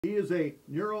He is a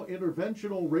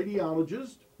neurointerventional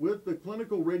radiologist with the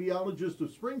Clinical Radiologist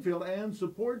of Springfield and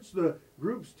supports the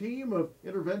group's team of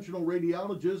interventional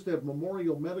radiologists at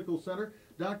Memorial Medical Center.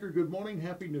 Doctor, good morning.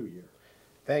 Happy New Year.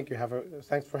 Thank you.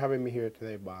 Thanks for having me here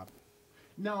today, Bob.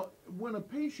 Now, when a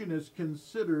patient is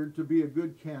considered to be a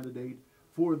good candidate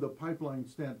for the pipeline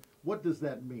stent, what does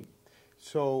that mean?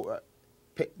 So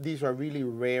these are really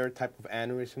rare type of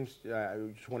aneurysms.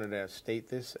 I just wanted to state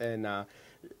this. And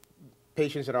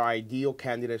patients that are ideal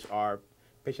candidates are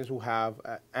patients who have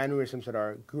aneurysms that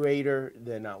are greater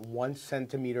than 1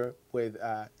 centimeter with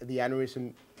the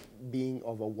aneurysm being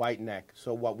of a wide neck.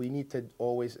 So what we need to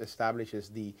always establish is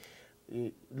the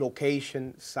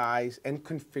location, size, and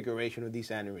configuration of these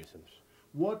aneurysms.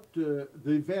 What the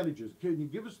advantages? Can you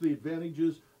give us the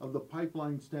advantages of the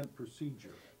pipeline stent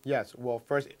procedure? Yes. Well,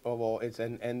 first of all, it's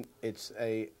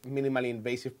a minimally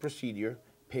invasive procedure.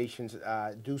 Patients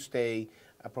do stay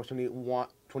approximately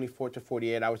 24 to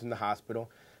 48 hours in the hospital,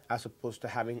 as opposed to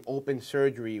having open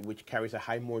surgery, which carries a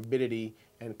high morbidity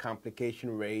and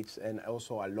complication rates, and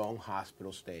also a long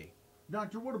hospital stay.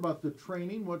 Doctor, what about the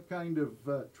training? What kind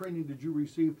of training did you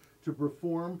receive to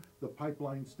perform the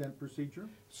pipeline stent procedure?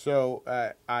 So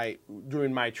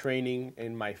during my training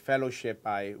in my fellowship,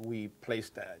 we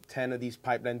placed 10 of these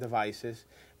pipeline devices,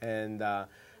 and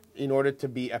in order to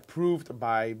be approved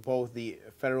by both the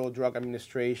Federal Drug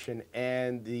Administration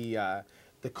and the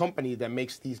company that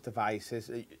makes these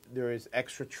devices, there is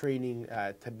extra training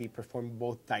to be performed,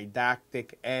 both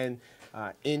didactic and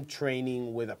in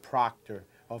training with a proctor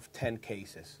of 10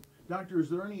 cases. Doctor, is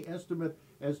there any estimate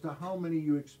as to how many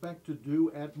you expect to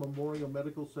do at Memorial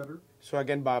Medical Center? So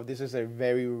again, Bob, this is a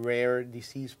very rare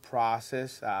disease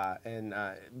process and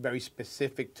very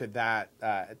specific to that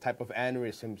type of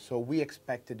aneurysm. So we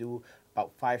expect to do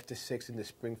about 5 to 6 in the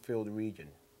Springfield region.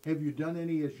 Have you done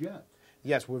any as yet?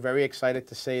 Yes, we're very excited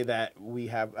to say that we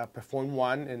have performed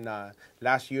one in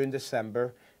last year in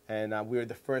December, and we're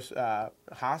the first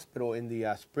hospital in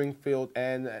the Springfield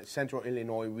and Central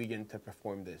Illinois region to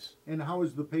perform this. And how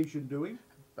is the patient doing?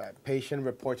 Patient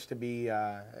reports to be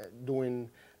doing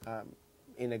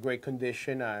in a great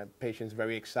condition. Patient's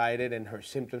very excited, and her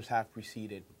symptoms have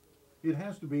receded. It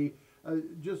has to be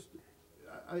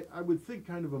I would think,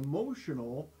 kind of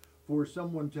emotional for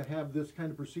someone to have this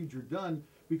kind of procedure done,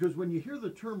 because when you hear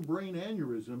the term brain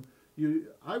aneurysm,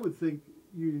 I would think,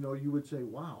 you would say,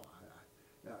 wow,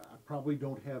 I probably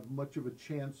don't have much of a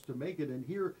chance to make it. And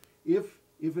here, if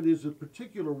it is a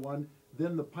particular one,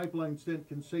 then the pipeline stent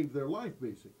can save their life,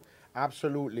 basically.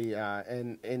 Absolutely,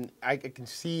 and I can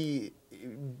see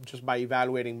just by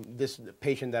evaluating this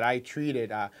patient that I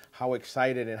treated, how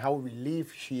excited and how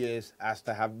relieved she is as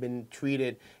to have been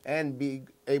treated and be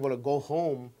able to go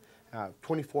home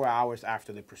 24 hours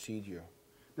after the procedure.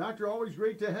 Doctor, always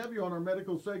great to have you on our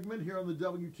medical segment here on the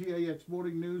WTAX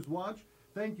Morning News Watch.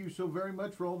 Thank you so very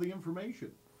much for all the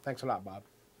information. Thanks a lot, Bob.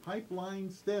 Pipeline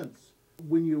stents.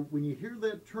 When you hear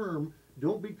that term,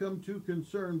 don't become too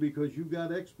concerned, because you've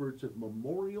got experts at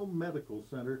Memorial Medical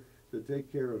Center to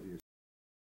take care of you.